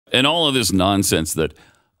And all of this nonsense that,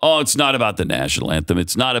 oh, it's not about the national anthem.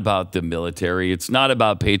 It's not about the military. It's not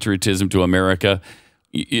about patriotism to America.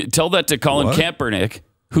 You tell that to Colin Kaepernick,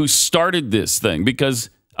 who started this thing, because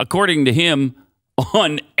according to him,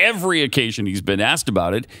 on every occasion he's been asked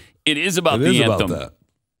about it, it is about the anthem. About that.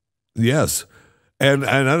 Yes. And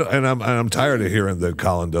I'm tired of hearing that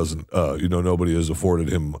Colin doesn't, nobody has afforded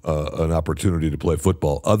him an opportunity to play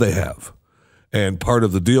football. They have. And part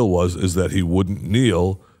of the deal is that he wouldn't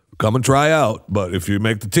kneel, come and try out, but if you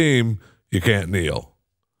make the team, you can't kneel.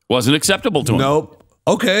 Wasn't acceptable to him. Nope.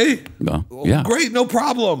 Okay. No. Yeah. Great, no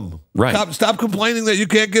problem. Right. Stop complaining that you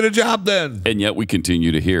can't get a job then. And yet we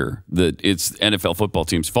continue to hear that it's NFL football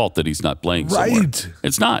team's fault that he's not playing somewhere. Right.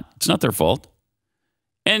 It's not. It's not their fault.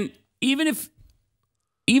 And even if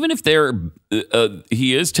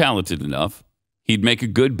he is talented enough, he'd make a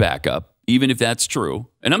good backup, even if that's true.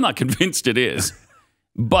 And I'm not convinced it is.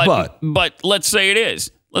 But let's say it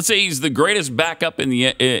is. Let's say he's the greatest backup in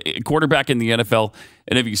the quarterback in the NFL,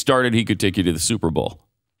 and if he started, he could take you to the Super Bowl,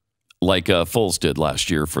 like Foles did last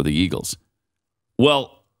year for the Eagles.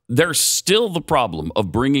 Well, there's still the problem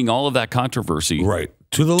of bringing all of that controversy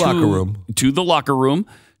to the locker room,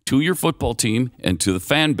 to your football team, and to the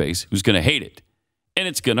fan base who's going to hate it, and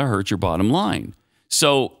it's going to hurt your bottom line.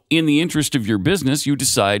 So, in the interest of your business, you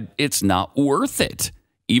decide it's not worth it.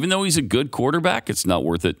 Even though he's a good quarterback, it's not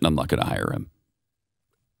worth it, and I'm not going to hire him.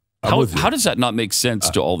 How does that not make sense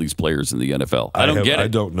to all these players in the NFL? I don't get it. I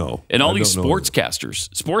don't know. And all these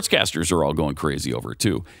sportscasters are all going crazy over it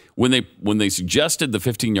too. When they suggested the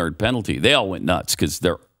 15-yard penalty, they all went nuts because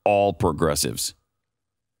they're all progressives.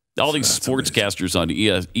 All these sportscasters on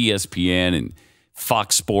ESPN and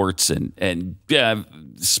Fox Sports and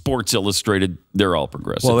Sports Illustrated, they're all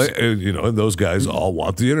progressives. Well, and those guys all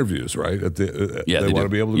want the interviews, right? They want to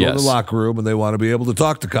be able to go in the locker room, and they want to be able to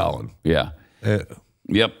talk to Colin. Yeah.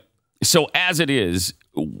 Yep. So as it is,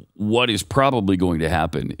 what is probably going to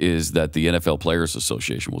happen is that the NFL Players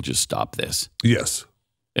Association will just stop this. Yes.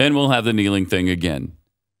 And we'll have the kneeling thing again.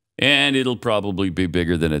 And it'll probably be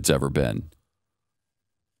bigger than it's ever been.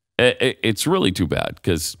 It's really too bad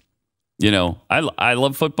because, I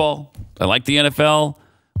love football. I like the NFL.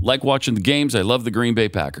 Like watching the games. I love the Green Bay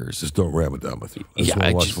Packers. Just don't ram it down with you. I just want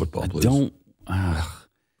to watch football, please. Don't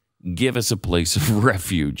give us a place of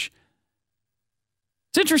refuge.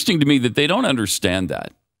 It's interesting to me that they don't understand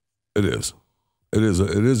that. It is. It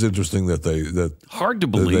is interesting that hard to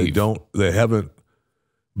believe they haven't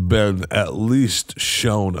been at least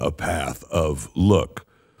shown a path of, look,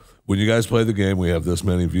 when you guys play the game, we have this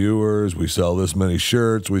many viewers, we sell this many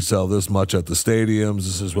shirts, we sell this much at the stadiums,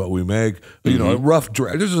 this is what we make. A rough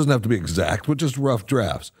draft. This doesn't have to be exact, but just rough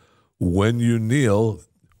drafts. When you kneel,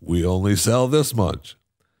 we only sell this much.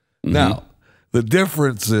 Now, the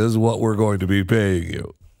difference is what we're going to be paying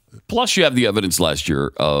you. Plus, you have the evidence last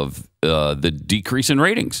year of the decrease in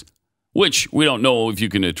ratings, which we don't know if you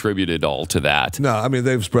can attribute it all to that. No, I mean,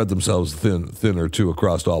 they've spread themselves thinner, too,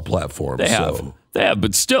 across all platforms. They have,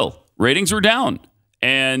 but still, ratings were down.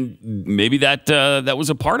 And maybe that was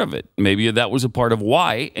a part of it. Maybe that was a part of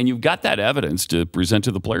why. And you've got that evidence to present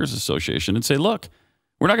to the Players Association and say, look,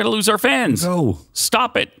 we're not going to lose our fans. No.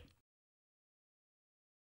 Stop it.